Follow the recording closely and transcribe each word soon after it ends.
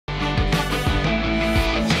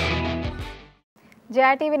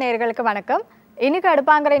Jaya TV நேயர்களுக்கு வணக்கம். இன்னைக்கு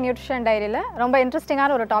அடுப்பாங்கரை நியூட்ரிஷன் டைரியில ரொம்ப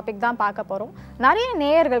இன்ட்ரஸ்டிங்கான ஒரு டாபிக் தான் பார்க்க போறோம். நிறைய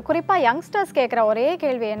நேயர்கள் குறிப்பா யங்ஸ்டர்ஸ் கேக்குற ஒரே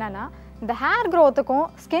கேள்வி என்னன்னா இந்த ஹேர் growthக்கும்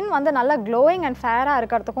ஸ்கின் வந்து நல்ல glowing and fair-ஆ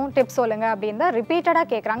இருக்கிறதுக்கும் டிப்ஸ் சொல்லுங்க அப்படினு ரிப்பீட்டடா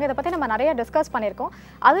கேக்குறாங்க. இத பத்தி நம்ம நிறைய டிஸ்கஸ் பண்ணிருக்கோம்.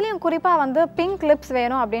 அதுலயும் குறிப்பா வந்து பிங்க் லிப்ஸ்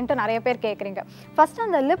வேணும் அப்படினு நிறைய பேர் கேக்குறீங்க. ஃபர்ஸ்ட்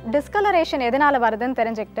அந்த லிப் டிஸ்கலரேஷன் எதனால வருதுன்னு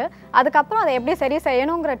தெரிஞ்சிக்கிட்டு அதுக்கு அப்புறம் அதை எப்படி சரி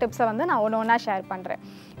செய்யணும்ங்கற டிப்ஸை வந்து நான் ஒவ்வொண்ணா ஷேர் பண்றேன்.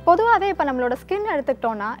 பொதுவாவே இப்ப நம்மளோட ஸ்கின்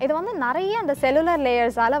எடுத்துக்கிட்டோம்னா இது வந்து நிறைய அந்த செல்லுலர்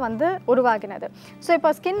லேயர்ஸால வந்து உருவாகினது. சோ இப்போ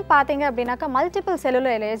ஸ்கின் பாத்தீங்க அப்படினாக்க மல்டிபிள்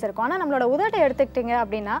செல்லுலர் லேயர்ஸ் இருக்கும். ஆனா நம்மளோட உதட்டை எடுத்துக்கிட்டீங்க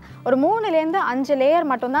அப்படினா ஒரு 3 ல இருந்து 5 லேயர்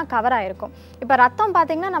மட்டும் தான் கவர் ஆயிருக்கும். இப்போ ரத்தம்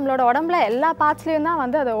பாத்தீங்கன்னா நம்மளோட உடம்புல எல்லா பார்ட்ஸ்லயும் தான்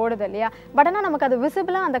வந்து அது ஓடுது இல்லையா? பட் ஆனா நமக்கு அது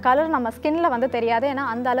விசிபிளா அந்த கலர் நம்ம ஸ்கின்ல வந்து தெரியாது. ஏன்னா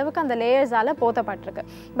அந்த அளவுக்கு அந்த லேயர்ஸால போத்தப்பட்டிருக்கு.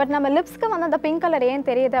 பட் நம்ம லிப்ஸ்க்கு வந்து அந்த பிங்க் கலர் ஏன்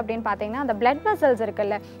தெரியுது அப்படின்னு பாத்தீங்கன்னா அந்த பிளட் வெசல்ஸ்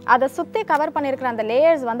இருக்குல்ல அதை சுத்தி கவர் பண்ணியிருக்கிற அந்த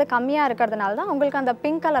லேயர்ஸ் வந்து கம்மியா இருக்கிறதுனால தான் உங்களுக்கு அந்த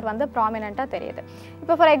பிங்க் கலர் வந்து ப்ராமினென்ட்டா தெரியுது.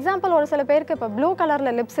 இப்போ ஃபார் எக்ஸாம்பிள் ஒரு சில பேருக்கு இப்போ ப்ளூ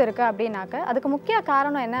கலர்ல லிப்ஸ் இருக்கு அப்படின்னாக்க அதுக்கு முக்கிய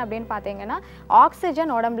காரணம் என்ன அப்படின்னு பாத்தீங்கன்னா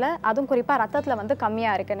ஆக்சிஜன் உடம்புல அதுவும் குறிப்பா ரத்தத்துல வந்து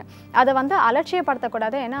கம்மியா இருக்குன்னு. அதை வந்து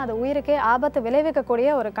அலட்சியப்படுத்தக்கூடாது. ஏன்னா அது உயிருக்கே ஆபத்து விளைவிக்கக்கூடிய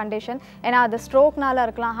ஒரு கண்டிஷன். ஏன்னா அது ஸ்ட்ரோக்னால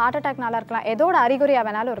இருக்கலாம், ஹார்ட் அட்டாக்னால இருக்கலாம், எதோட அறிகுறியா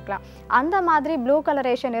வேணாலும் இருக்கலாம். அந்த மாதிரி ப்ளூ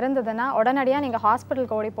கலரேஷன் இருந்ததுன்னா உடனடியா நீங்க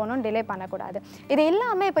ஹாஸ்பிட்டலுக்கு ஓடி போகணும், டிலே பண்ணக்கூடாது. இது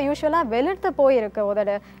இல்லாம இப்போ யூஸ்வலா வெளுத்து போயிருக்கு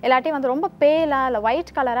உதடு, இல்லாட்டி வந்து ரொம்ப பேலா இல்லை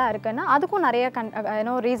ஒயிட் கலரா இருக்குன்னா அதுக்கும் நிறைய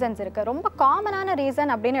ரீசன்ஸ் இருக்கு. ரொம்ப காமனான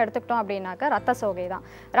ரீசன் அப்படின்னு எடுத்துக்கிட்டோம் அப்படின்னாக்க ரத்த சோகை தான்.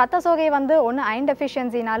 ரத்த சோகை வந்து ஒன்று அயன்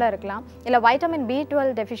டெஃபிஷியன்சினால இருக்கலாம், இல்லை வைட்டமின்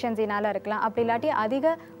B12 டெஃபிஷியன்சினால இருக்கலாம், அப்படி இல்லாட்டி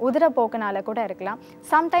அதிக உதிரப்போக்குனால கூட இருக்கலாம்.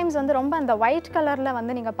 சம்டைம்ஸ் வந்து ரொம்ப அந்த ஒயிட் கலர்ல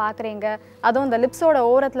வந்து நீங்க பாக்குறீங்க, அதுவும் இந்த லிப்ஸோட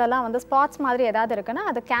ஓரத்துலலாம் வந்து ஸ்பாட்ஸ் மாதிரி ஏதாவது இருக்குன்னா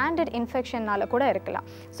அது கேண்டிட் இன்ஃபெக்ஷன்னால கூட இருக்கலாம்.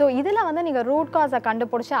 ஸோ இதில் வந்து நீங்க ரூட் காஸை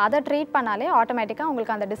கண்டுபிடிச்சி அதை ட்ரீட் பண்ணாலே ஆட்டோமேட்டிக்காக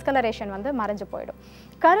உங்களுக்கு அந்த டிஸ்கலரேஷன் வந்து மறைஞ்சு போயிடும்.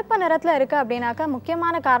 கருப்பு நிறத்தில் இருக்கு அப்படின்னாக்கா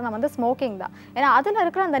முக்கியமான காரணம் வந்து ஸ்மோக்கிங் தான். ஏன்னா அதில்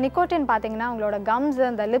இருக்கிற அந்த நிக்கோட்டின் பார்த்தீங்கன்னா உங்களோட கம்ஸ்,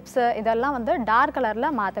 இந்த லிப்ஸ் இதெல்லாம் வந்து டார்க் கலரில்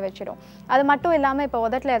மாற்ற வச்சிடும். அது மட்டும் இல்லாமல் இப்போ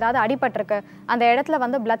உதட்டில் ஏதாவது அடிபட்டிருக்கு, அந்த இடத்துல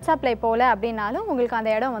வந்து பிளட் சப்ளை போல அப்படின்னாலும் உங்களுக்கு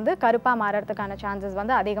அந்த இடம் வந்து கருப்பாக மாறுறதுக்கான சான்சஸ்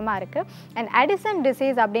வந்து அதிகமாக இருக்குது. அண்ட் அடிசன்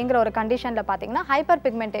டிசீஸ் அப்படிங்கிற ஒரு கண்டிஷனில் பார்த்தீங்கன்னா ஹைப்பர்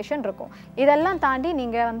பிக்மெண்டேஷன் இருக்கும். இதெல்லாம் தாண்டி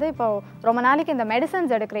நீங்கள் வந்து இப்போ ரொம்ப நாளைக்கு இந்த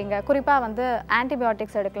மெடிசன்ஸ் எடுக்கிறீங்க, குறிப்பாக வந்து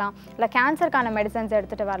ஆன்டிபயோட்டிக்ஸ் எடுக்கலாம், இல்லை கேன்சருக்கான மெடிசன்ஸ்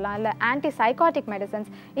எடுத்துகிட்டு வரலாம், இல்லை ஆன்டி சைக்காட்டிக் மெடிசன்ஸ்.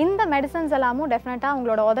 இந்த மெடிசன்ஸ் எல்லாமும் டெஃபினட்டாக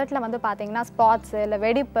உங்களோட உதட்டில் வந்து பார்த்தீங்கன்னா ஸ்பாட்ஸ் இல்லை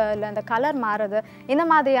வெடிப்பு இல்லை இந்த கலர் மாறுது இந்த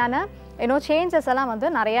மாதிரியான சேஞ்சஸ் எல்லாம் வந்து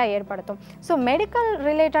நிறையா ஏற்படுத்தும். ஸோ மெடிக்கல்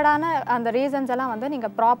ரிலேட்டடான அந்த ரீசன்ஸ் எல்லாம் வந்து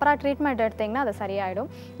நீங்கள் ப்ராப்பராக ட்ரீட்மெண்ட் எடுத்தீங்கன்னா அது சரியாயிடும்.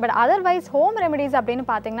 பட் அதர்வைஸ் ஹோம் ரெமெடிஸ் அப்படின்னு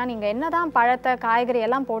பார்த்தீங்கன்னா நீங்கள் என்னதான் பழத்தை காய்கறி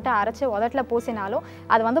எல்லாம் போட்டு அரைச்சி உதட்டில் பூசினாலும்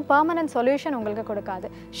அது வந்து பெர்மனன்ட் சொல்யூஷன் உங்களுக்கு கொடுக்காது.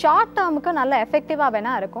 ஷார்ட் டேர்முக்கு நல்ல எஃபெக்டிவாக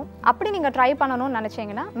வேணா இருக்கும். அப்படி நீங்கள் ட்ரை பண்ணணும்னு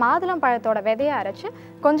நினச்சிங்கன்னா மாதுளம் பழத்தோட விதையை அரைச்சி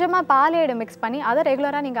கொஞ்சமாக பாலேடு மிக்ஸ் பண்ணி அதை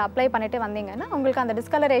ரெகுலராக நீங்கள் அப்ளை பண்ணிட்டு வந்தீங்கன்னா உங்களுக்கு அந்த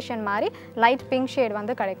டிஸ்கலரேஷன் மாதிரி லைட் பிங்க் ஷேட்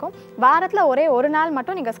வந்து கிடைக்கும். வாரத்தில் ஒரே ஒரு நாள்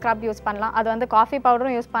மட்டும் நீங்கள் ஸ்க்ரப் யூஸ் பண்ணலாம். அது வந்து காஃபி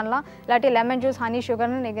பவுடரும் யூஸ் பண்ணலாம், இல்லாட்டி லெமன் ஜூஸ், ஹனி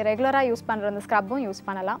சுகர்னு நீங்கள் ரெகுலராக யூஸ் பண்ணுற அந்த ஸ்க்ரப்பும் யூஸ்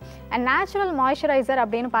பண்ணலாம். அண்ட் நேச்சுரல் மாய்ஸ்சரைசர்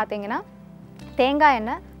அப்படின்னு பார்த்தீங்கன்னா தேங்காய்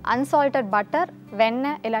எண்ணெய், அன்சால்டட் பட்டர்,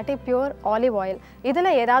 வெண்ணெய் இல்லாட்டி பியூர் ஆலிவ் ஆயில் இதில்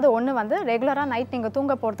ஏதாவது ஒன்று வந்து ரெகுலராக நைட் நீங்கள்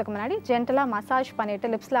தூங்க போகிறதுக்கு முன்னாடி ஜென்டலாக மசாஜ் பண்ணிவிட்டு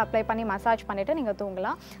லிப்ஸில் அப்ளை பண்ணி மசாஜ் பண்ணிவிட்டு நீங்கள்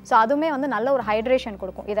தூங்கலாம். ஸோ அதுவுமே வந்து நல்ல ஒரு ஹைட்ரேஷன்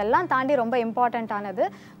கொடுக்கும். இதெல்லாம் தாண்டி ரொம்ப இம்பார்ட்டண்ட்டானது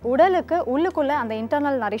உடலுக்கு உள்ளுக்குள்ளே அந்த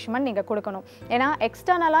இன்டர்னல் நரிஷ்மெண்ட் நீங்கள் கொடுக்கணும். ஏன்னா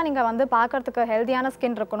எக்ஸ்டர்னலாக நீங்கள் வந்து பார்க்குறதுக்கு ஹெல்த்தியான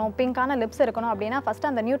ஸ்கின் இருக்கணும், பிங்கான லிப்ஸ் இருக்கணும் அப்படின்னா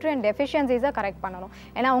ஃபஸ்ட்டு அந்த நியூட்ரியன் டெஃபிஷியன்சிஸை கரெக்ட் பண்ணணும்.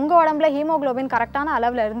 ஏன்னா உங்கள் உடம்புல ஹீமோக்ளோபின் கரெக்டான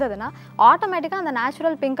அளவில் இருந்ததுன்னா ஆட்டோமேட்டிக்காக அந்த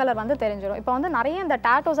நேச்சுரல் பிங்க் கலர் வந்து தெரிஞ்சிடும். இப்போ வந்து நிறைய இந்த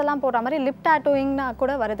டாட்டூஸ் எல்லாம் போடுற மாதிரி லிப் டாட்டூ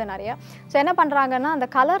கூட வருது நிறைய. ஸோ என்ன பண்ணுறாங்கன்னா அந்த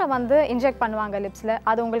கலரை வந்து இன்ஜெக்ட் பண்ணுவாங்க லிப்ஸில்.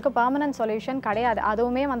 அது உங்களுக்கு பெர்மனன்ட் சொல்யூஷன் கிடையாது.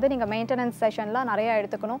 அதுவுமே வந்து நீங்கள் மெயின்டெனன்ஸ் செஷன்லாம் நிறையா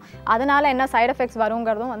எடுத்துக்கணும். அதனால என்ன சைட் எஃபெக்ட்ஸ்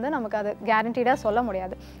வருங்கிறதும் வந்து நமக்கு அது கேரண்டீடாக சொல்ல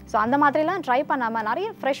முடியாது. ஸோ அந்த மாதிரிலாம் ட்ரை பண்ணாமல் நிறைய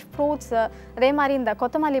ஃப்ரெஷ் ஃப்ரூட்ஸ், அதே மாதிரி இந்த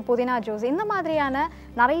கொத்தமல்லி புதினா ஜூஸ் இந்த மாதிரியான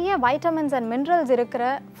நிறைய வைட்டமின்ஸ் அண்ட் மினரல்ஸ் இருக்கிற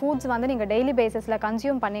ஃபுட்ஸ் வந்து நீங்கள் டெய்லி பேசிஸில்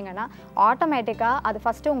கன்சியூம் பண்ணிங்கன்னா ஆட்டோமேட்டிக்காக அது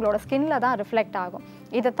ஃபஸ்ட்டு உங்களோட ஸ்கின்ல தான் ரிஃப்ளெக்ட் ஆகும்.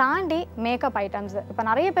 இதை தாண்டி மேக்கப் ஐட்டம்ஸ் இப்போ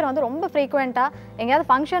நிறைய பேர் வந்து ரொம்ப ஃப்ரீக்வெண்ட்டாக எங்கேயாவது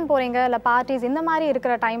ஃபங்க்ஷன் போகிறீங்க இல்லை பார்ட்டிஸ் இந்த மாதிரி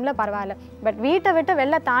இருக்கிற டைமில் பரவாயில்ல, பட் வீட்டை விட்டு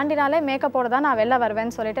வெளில தாண்டினாலே மேக்கப்போட தான் நான் வெளில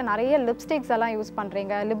வருவேன்னு சொல்லிட்டு நிறைய லிப்ஸ்டிக்ஸ் எல்லாம் யூஸ்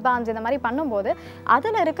பண்ணுறீங்க, லிப் பாம்ஸ் இந்த மாதிரி பண்ணும்போது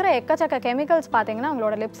அதில் இருக்கிற எக்கச்சக்க கெமிக்கல்ஸ் பார்த்தீங்கன்னா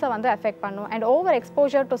உங்களோட லிப்ஸை வந்து அஃபெக்ட் பண்ணும். அண்ட் ஓவர்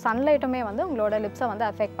எக்ஸ்போஜர் டு சன்லைட்டுமே வந்து உங்களோட லிப்ஸை வந்து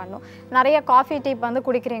அஃபெக்ட் பண்ணும். நிறைய காஃபி டீப் வந்து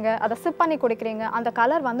குடிக்கிறீங்க, அதை சிப் பண்ணி குடிக்கிறீங்க, அந்த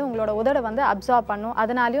கலர் வந்து உங்களோட உதடு வந்து அப்சார்ப் பண்ணும்,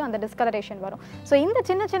 அதனாலையும் அந்த டிஸ்கலரேஷன் வரும். ஸோ இந்த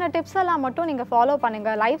சின்ன சின்ன டிப்ஸ் எல்லாம் மட்டும் நீங்கள் ஃபாலோ பண்ணுங்கள்.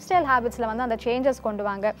 லைஃப் ஸ்டைல் ஹேபிட்ஸில் வந்து அந்த சேஞ்சஸ் கொண்டு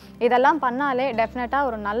வாங்க. இதெல்லாம் பண்ணாலே டெஃபினட்டாக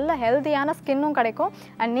ஒரு நல்ல ஹெல்த்தியான ஸ்கின்னும் கிடைக்கும்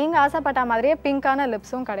அண்ட் நீங்கள் ஆசைப்பட்ட மாதிரியே பிங்கான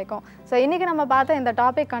லிப்ஸும் கிடைக்கும். ஸோ இன்றைக்கி நம்ம பார்த்த இந்த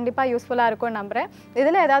டாபிக் கண்டிப்பாக யூஸ்ஃபுல்லாக இருக்கும்னு நம்புகிறேன்.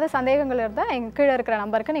 இதில் ஏதாவது சந்தேகங்கள் இருந்தால் எங்கள் கீழே இருக்கிற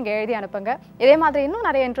நம்பருக்கு நீங்கள் எழுதி அனுப்புங்க. இதே மாதிரி இன்னும்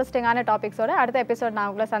நிறைய இன்ட்ரெஸ்டிங்கான டாபிக்ஸோட அடுத்த எபிசோட்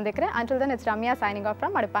நான் உங்களை சந்திக்கிறேன். Until then, it's Ramya signing off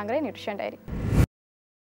from Adupangarai Nutrition Diary.